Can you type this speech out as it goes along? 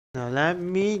Now let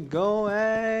me go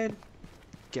and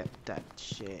get that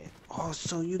shit. Oh,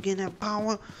 so you get that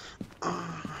power?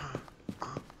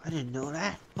 I didn't know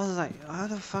that. I was like, how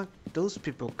the fuck those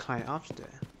people climb up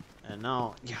there? And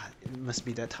now, yeah, it must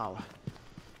be that tower.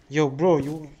 Yo, bro,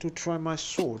 you want to try my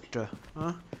sword?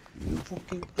 Huh? You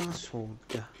fucking asshole.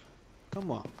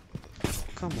 Come on.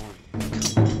 Come on.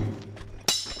 Come on.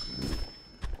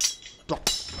 Block.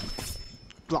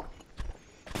 Block.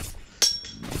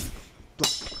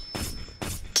 Block.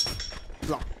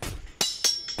 Block.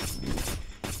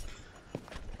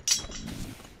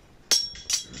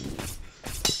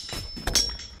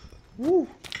 Woo!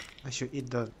 I should eat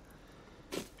the...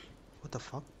 What the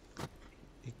fuck?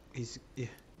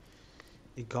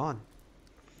 It gone.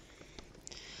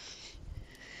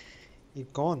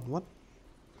 It gone. What?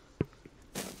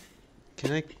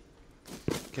 Can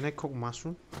I cook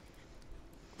mushroom?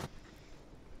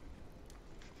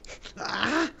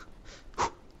 Ah!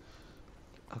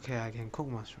 Okay, I can cook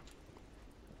mushroom.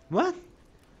 What?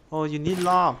 Oh, you need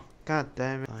love. God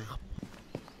damn it.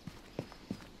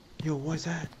 Yo, what is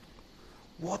that?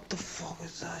 What the fuck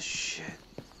is that shit?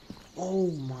 Oh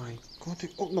my god.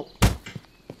 Oh no.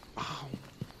 Ow.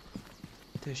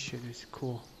 This shit is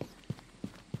cool.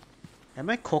 Am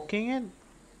I cooking it?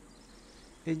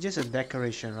 It's just a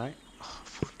decoration, right? Oh,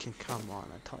 fucking come on.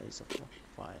 I thought it's a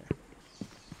fire.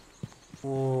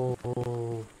 Oh,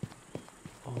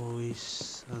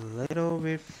 it's a little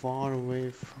bit far away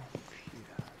from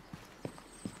here.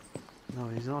 No,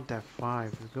 it's not that far.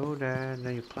 If you go there,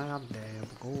 then you climb up there,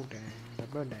 go there,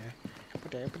 go there.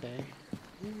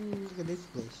 Look at this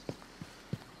place.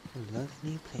 A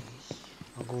lovely place.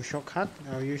 I'll go shortcut.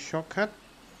 I'll use shortcut.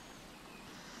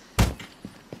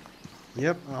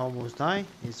 Yep, I almost died.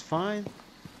 It's fine.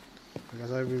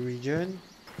 Because I will regen.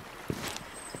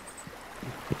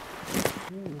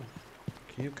 Ooh.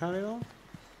 Can you cut it off?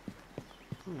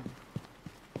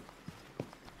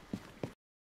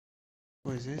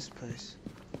 What is this place?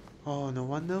 Oh, no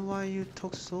wonder why you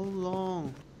took so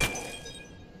long.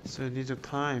 So you need to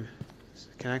climb.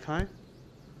 Can I climb?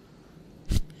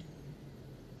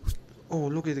 Oh,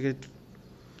 look at it.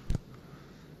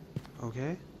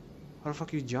 Okay. How the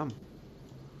fuck you jump?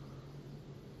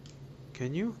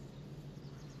 Can you?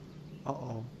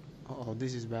 Uh-oh. Uh-oh,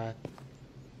 this is bad.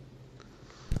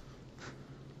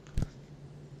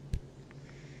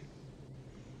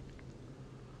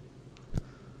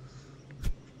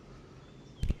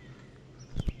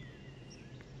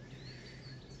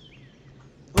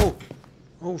 Oh!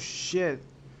 Oh shit!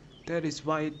 That is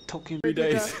why it took him 3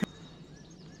 days.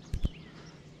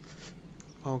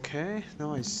 Okay,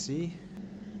 now I see.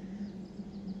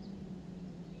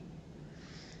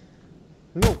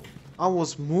 No! I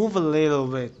was moved a little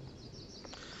bit.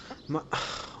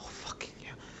 Oh fucking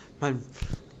yeah.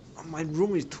 My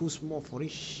room is too small for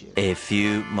this shit. A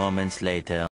few moments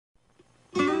later.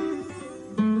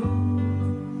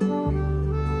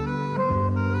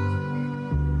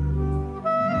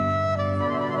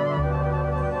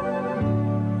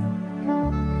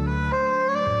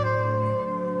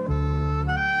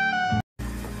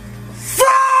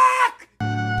 Fuck!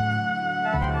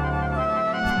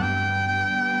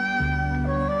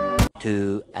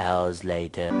 2 hours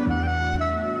later.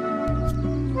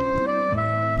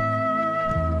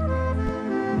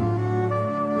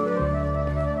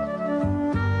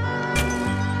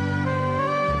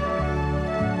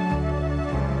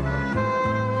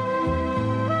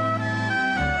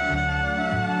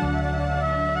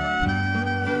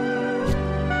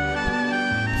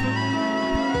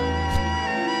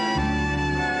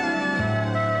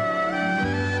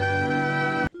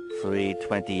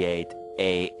 "3:28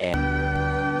 a.m.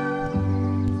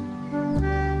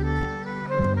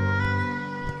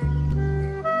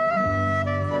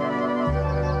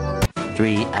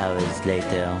 Three hours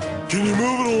later. Can you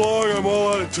move it along? I'm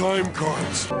all out of time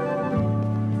cards.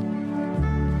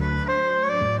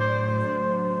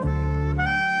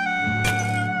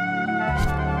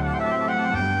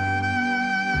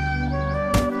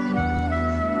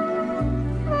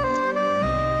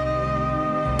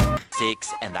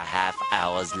 Six and a half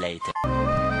hours later.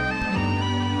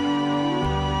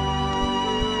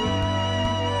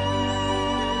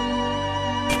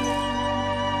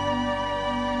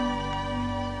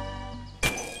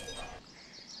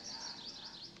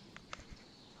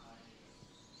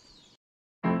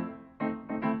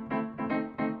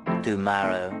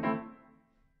 Tomorrow.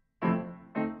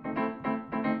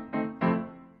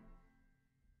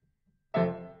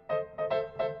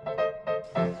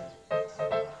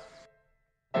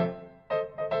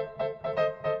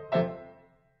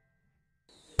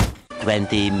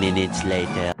 "20 minutes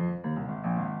later.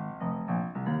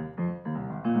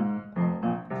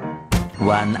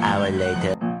 1 hour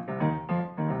later.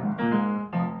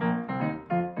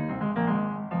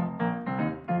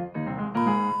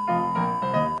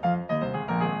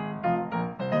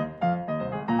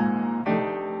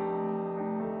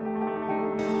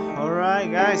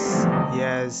 Alright guys,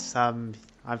 yes,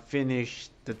 I finished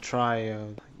the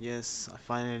trial. Yes, I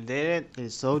finally did it.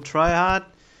 It's so try hard.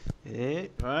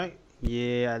 Right?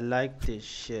 Yeah, I like this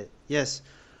shit. Yes.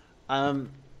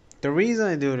 The reason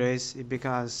I do this is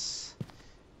because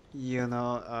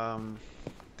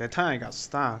the time I got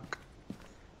stuck,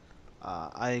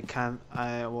 I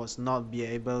was not be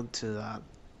able to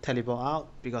teleport out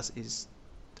because it's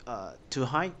too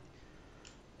high,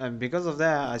 and because of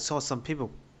that, I saw some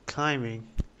people climbing.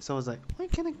 So I was like, why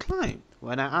can't I climb?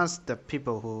 When I asked the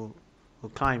people who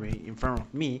climbing in front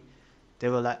of me, they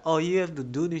were like, oh, you have to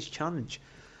do this challenge,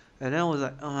 and then I was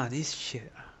like, oh, this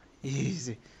shit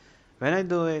easy. When I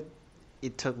do it,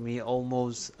 it took me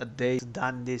almost a day to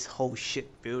done this whole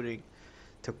shit building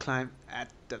to climb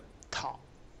at the top.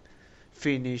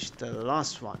 Finish the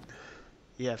last one.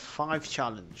 Yeah, 5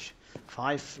 challenge,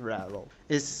 5 level.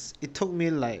 It took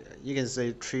me like, you can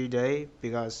say, 3 days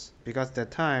because that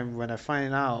time when I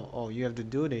find out, oh, you have to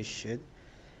do this shit,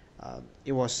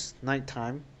 it was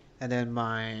nighttime, and then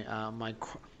my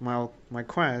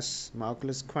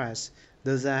Oculus Quest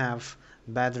doesn't have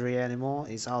battery anymore.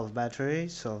 It's out of battery,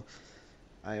 so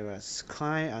I was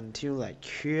climb until like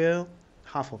here,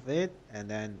 half of it, and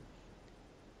then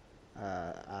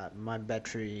my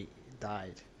battery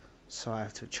died, so I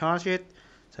have to charge it.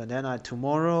 So then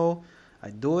tomorrow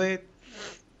I do it.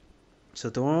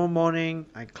 So tomorrow morning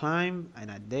I climb,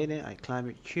 and I did it. I climb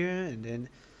it here, and then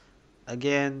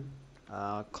again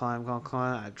climb.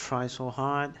 I try so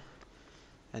hard,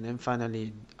 and then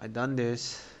finally I done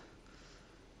this.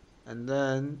 And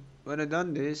then when I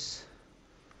done this,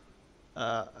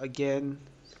 again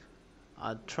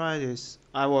I try this.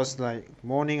 I was like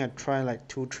morning I try like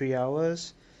 2-3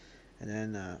 hours, and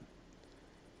then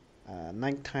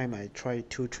nighttime I try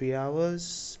 2-3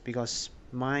 hours because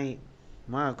my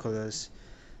Oculus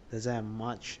doesn't have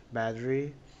much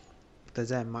battery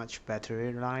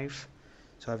life,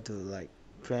 so I have to like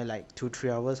play like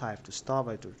 2-3 hours. I have to stop,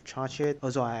 I have to charge it.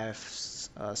 Also I have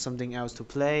something else to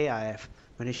play. I have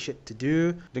many shit to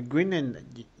do. The green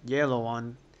and yellow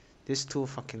one, these 2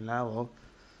 fucking level,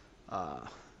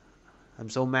 I'm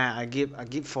so mad. I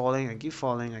keep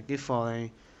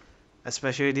falling.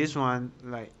 Especially this one,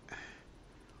 like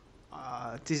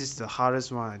this is the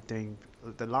hardest one, I think.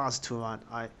 The last 2 one,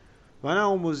 when I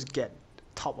almost get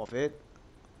top of it,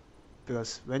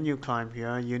 because when you climb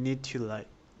here, you need to like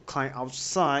climb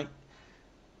outside,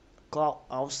 go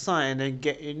outside, and then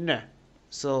get in there.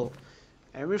 So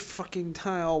every fucking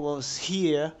time I was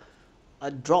here, I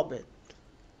drop it.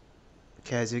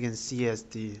 Okay, as you can see as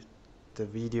the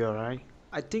video, right?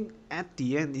 I think at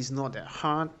the end it's not that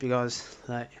hard because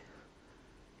like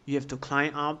you have to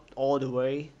climb up all the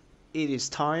way. It is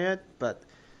tired, but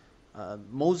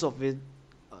most of it,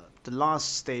 the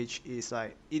last stage is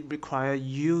like it requires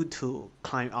you to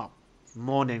climb up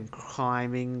more than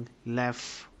climbing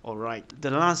left or right.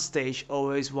 The last stage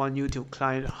always want you to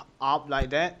climb up like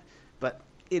that, but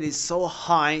it is so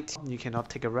high you cannot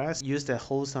take a rest. Use the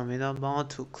whole stamina bar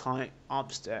to climb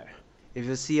upstairs. If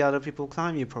you see other people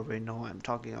climb, you probably know what I'm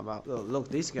talking about. Oh, look,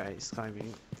 this guy is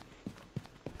climbing.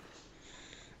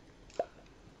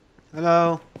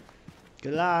 Hello.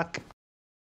 Good luck.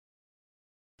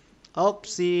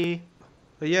 Oopsie.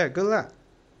 But yeah, good luck.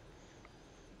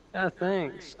 Yeah,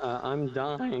 thanks. I'm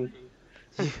dying.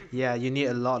 Yeah, you need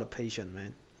a lot of patience,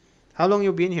 man. How long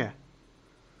you been here?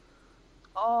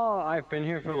 Oh, I've been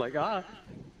here for like,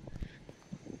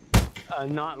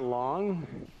 not long.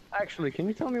 Actually, can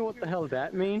you tell me what the hell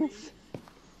that means?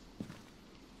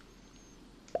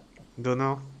 Don't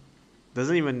know.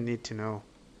 Doesn't even need to know.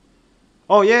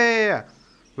 Oh, yeah.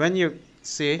 When you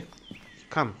see,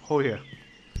 come, hold here.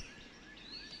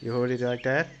 You hold it like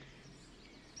that.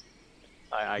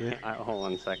 I can't. Hold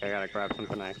on a sec. I gotta grab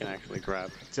something I can actually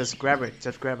grab. Just grab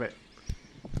it.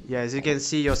 Yeah, as you can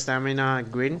see, your stamina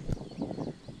green.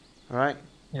 Alright?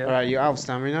 Yeah. Alright, you're out of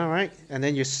stamina, right? And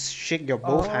then you shake your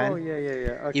both hand. Oh, yeah.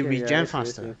 Okay, It regen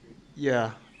faster.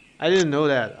 Yeah. I didn't know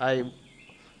that.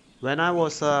 When I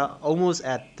was almost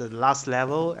at the last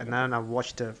level, and then I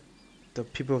watched the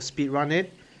people speed run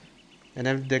it, and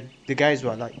then the guys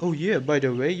were like, oh yeah, by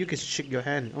the way, you can shake your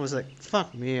hand. I was like,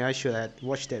 fuck me, I should have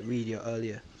watched that video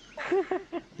earlier.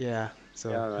 Yeah, so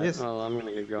Yeah, right. yes. Well, I'm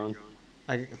gonna get going.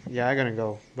 I gotta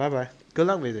go. Bye bye. Good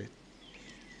luck with it.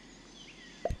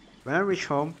 When I reach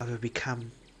home, I will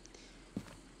become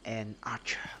an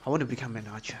archer. I want to become an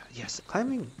archer. Yes,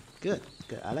 climbing, good,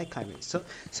 good. I like climbing. So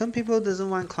some people doesn't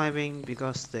want climbing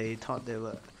because they thought they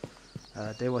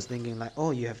was thinking like,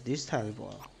 oh, you have this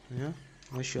teleport, yeah.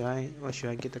 Why should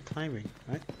I get the climbing,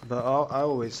 right? But I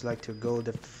always like to go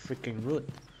the freaking route,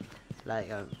 like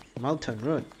a mountain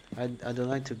route. I don't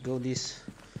like to go this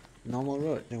normal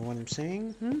road. You know what I'm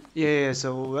saying? Yeah.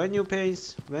 So when you play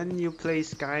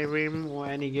Skyrim or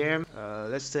any game,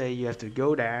 let's say you have to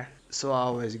go there. So I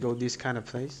always go this kind of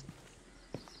place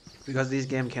because this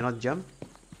game cannot jump.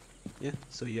 Yeah.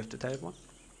 So you have to teleport,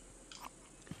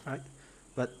 right?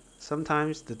 But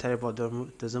sometimes the teleport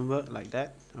doesn't work like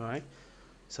that. All right.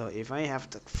 So if I have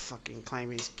the fucking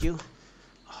climbing skill,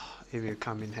 it will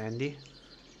come in handy.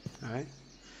 All right.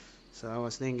 So I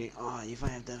was thinking, oh, if I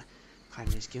have the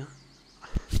climbing skill,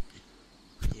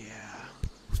 yeah.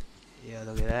 Yeah,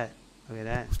 look at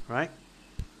that, right?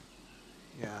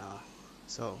 Yeah.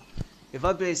 So, if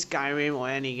I play Skyrim or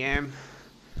any game,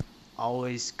 I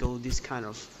always go this kind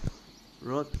of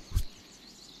road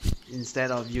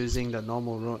instead of using the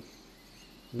normal road,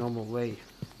 normal way,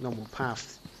 normal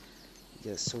path.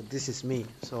 Yes. So this is me.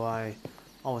 So I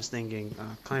was thinking,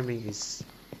 climbing is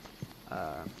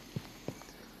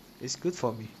good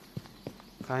for me.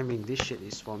 Climbing this shit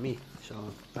is for me. So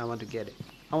I want to get it.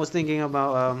 I was thinking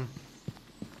about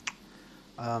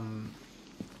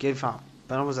give up,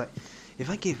 but I was like, if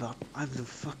I give up I have to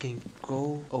fucking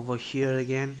go over here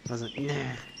again. I was like, nah,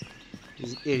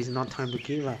 it is not time to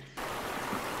give up.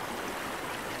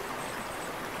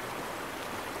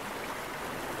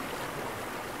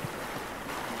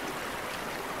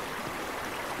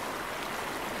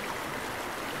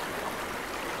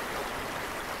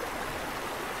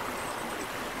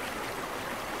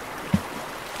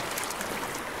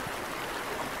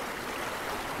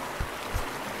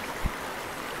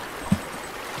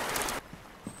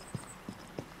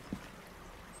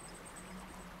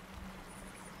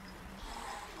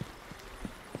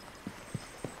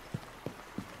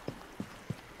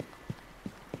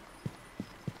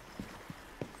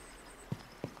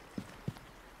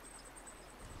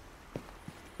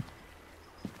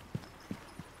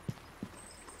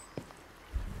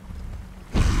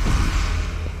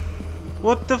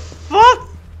 What the f